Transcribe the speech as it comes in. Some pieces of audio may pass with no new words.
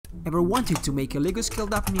Ever wanted to make a LEGO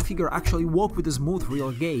scaled up minifigure actually walk with a smooth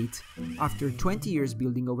real gait? After 20 years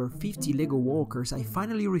building over 50 LEGO walkers, I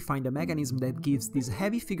finally refined a mechanism that gives this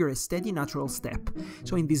heavy figure a steady natural step.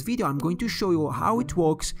 So in this video I'm going to show you how it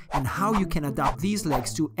works and how you can adapt these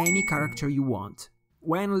legs to any character you want.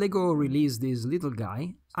 When LEGO released this little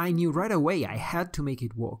guy, I knew right away I had to make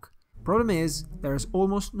it walk. Problem is, there's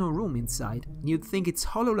almost no room inside. You'd think it's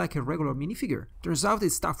hollow like a regular minifigure. Turns out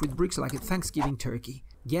it's stuffed with bricks like a Thanksgiving turkey.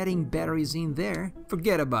 Getting batteries in there?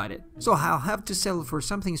 Forget about it. So I'll have to settle for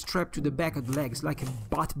something strapped to the back of the legs like a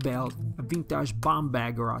butt belt, a vintage bomb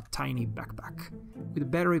bag or a tiny backpack. With the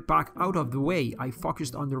battery pack out of the way, I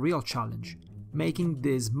focused on the real challenge, making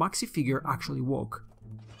this maxi figure actually walk.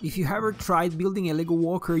 If you ever tried building a LEGO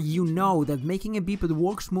walker, you know that making a biped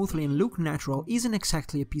walk smoothly and look natural isn't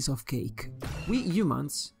exactly a piece of cake. We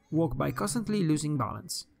humans walk by constantly losing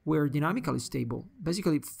balance. We're dynamically stable,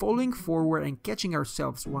 basically falling forward and catching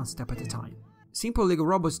ourselves one step at a time. Simple LEGO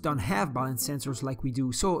robots don't have balance sensors like we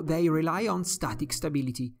do, so they rely on static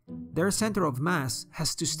stability. Their center of mass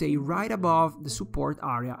has to stay right above the support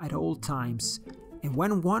area at all times, and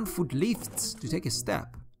when one foot lifts to take a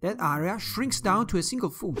step, that area shrinks down to a single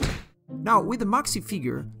foot. Now, with the maxi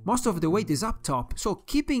figure, most of the weight is up top, so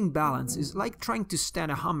keeping balance is like trying to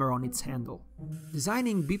stand a hammer on its handle.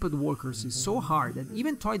 Designing biped walkers is so hard that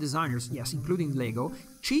even toy designers, yes, including LEGO,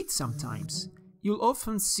 cheat sometimes. You'll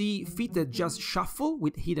often see feet that just shuffle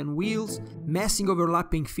with hidden wheels, messing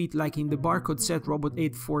overlapping feet like in the barcode set Robot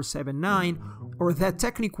 8479, or that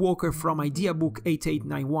Technic Walker from Idea Book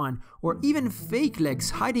 8891, or even fake legs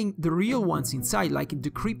hiding the real ones inside like in the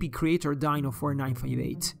creepy Creator Dino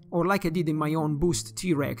 4958, or like I did in my own Boost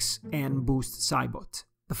T-Rex and Boost Cybot.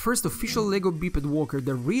 The first official LEGO biped walker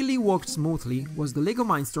that really walked smoothly was the LEGO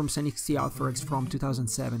Mindstorms NXT Alpha X from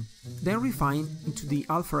 2007, then refined into the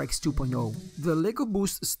Alpha X 2.0. The LEGO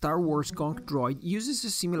Boost Star Wars Gonk droid uses a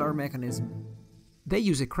similar mechanism. They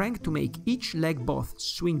use a crank to make each leg both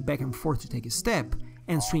swing back and forth to take a step,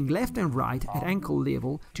 and swing left and right at ankle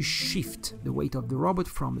level to shift the weight of the robot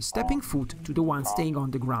from the stepping foot to the one staying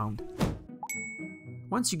on the ground.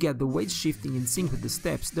 Once you get the weight shifting in sync with the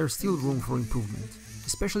steps, there's still room for improvement,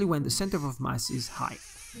 especially when the center of mass is high.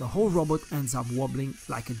 The whole robot ends up wobbling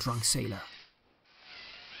like a drunk sailor.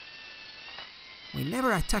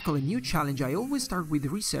 Whenever I tackle a new challenge, I always start with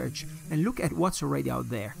research and look at what's already out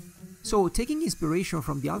there. So, taking inspiration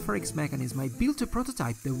from the Alpha X mechanism, I built a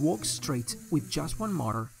prototype that walks straight with just one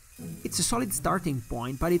motor. It's a solid starting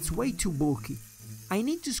point, but it's way too bulky. I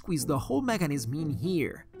need to squeeze the whole mechanism in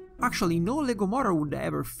here. Actually, no LEGO motor would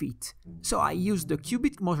ever fit, so I used the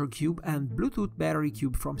Cubic motor cube and Bluetooth battery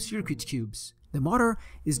cube from Circuit Cubes. The motor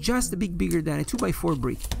is just a bit bigger than a 2x4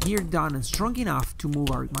 brick, geared down and strong enough to move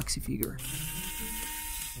our maxi figure.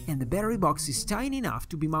 And the battery box is tiny enough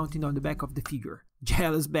to be mounted on the back of the figure.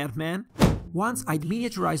 Jealous, Batman? Once I'd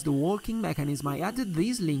miniaturized the walking mechanism, I added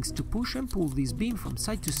these links to push and pull this beam from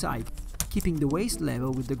side to side, keeping the waist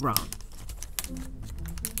level with the ground.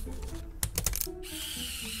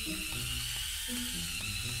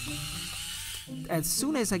 As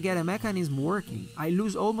soon as I get a mechanism working, I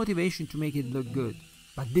lose all motivation to make it look good.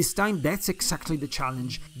 But this time that's exactly the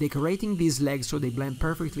challenge, decorating these legs so they blend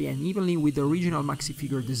perfectly and evenly with the original maxi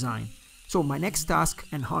figure design. So my next task,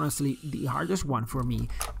 and honestly the hardest one for me,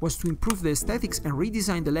 was to improve the aesthetics and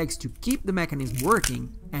redesign the legs to keep the mechanism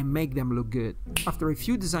working and make them look good. After a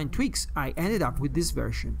few design tweaks, I ended up with this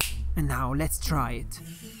version. And now let's try it.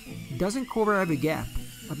 It doesn't cover every gap,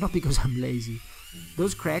 but not because I'm lazy.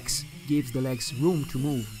 Those cracks gives the legs room to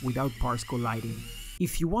move without parts colliding.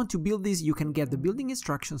 If you want to build this, you can get the building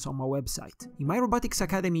instructions on my website. In my Robotics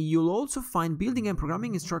Academy, you'll also find building and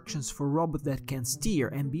programming instructions for robots that can steer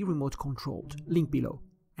and be remote controlled. Link below.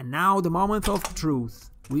 And now the moment of truth.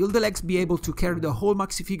 Will the legs be able to carry the whole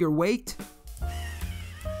maxi figure weight?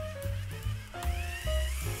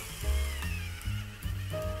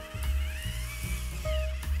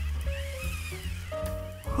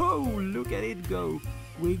 Oh, look at it go,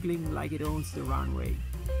 wiggling like it owns the runway.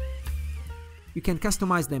 You can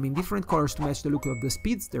customize them in different colors to match the look of the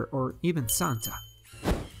Speedster or even Santa.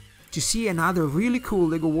 To see another really cool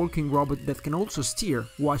LEGO walking robot that can also steer,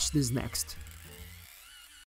 watch this next.